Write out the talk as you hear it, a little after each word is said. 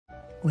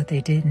What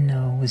they didn't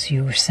know was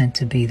you were sent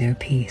to be their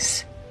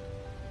peace.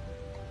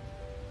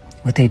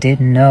 What they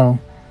didn't know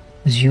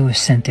was you were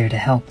sent there to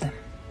help them.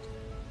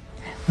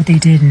 What they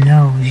didn't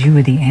know was you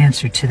were the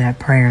answer to that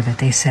prayer that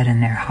they said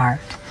in their heart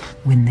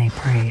when they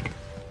prayed.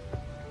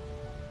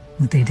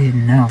 What they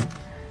didn't know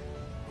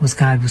was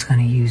God was going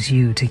to use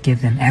you to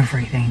give them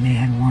everything they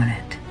had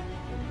wanted.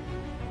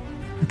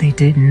 What they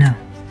didn't know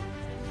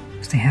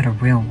was they had a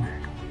real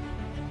one.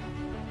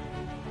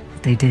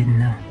 What they didn't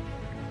know,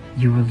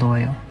 you were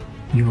loyal,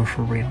 you were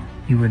for real,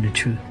 you were the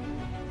truth.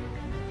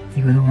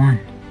 You were the one,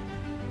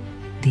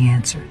 the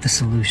answer, the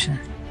solution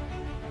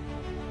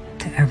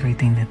to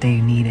everything that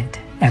they needed,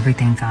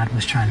 everything God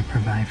was trying to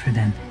provide for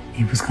them.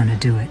 He was going to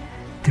do it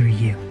through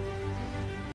you.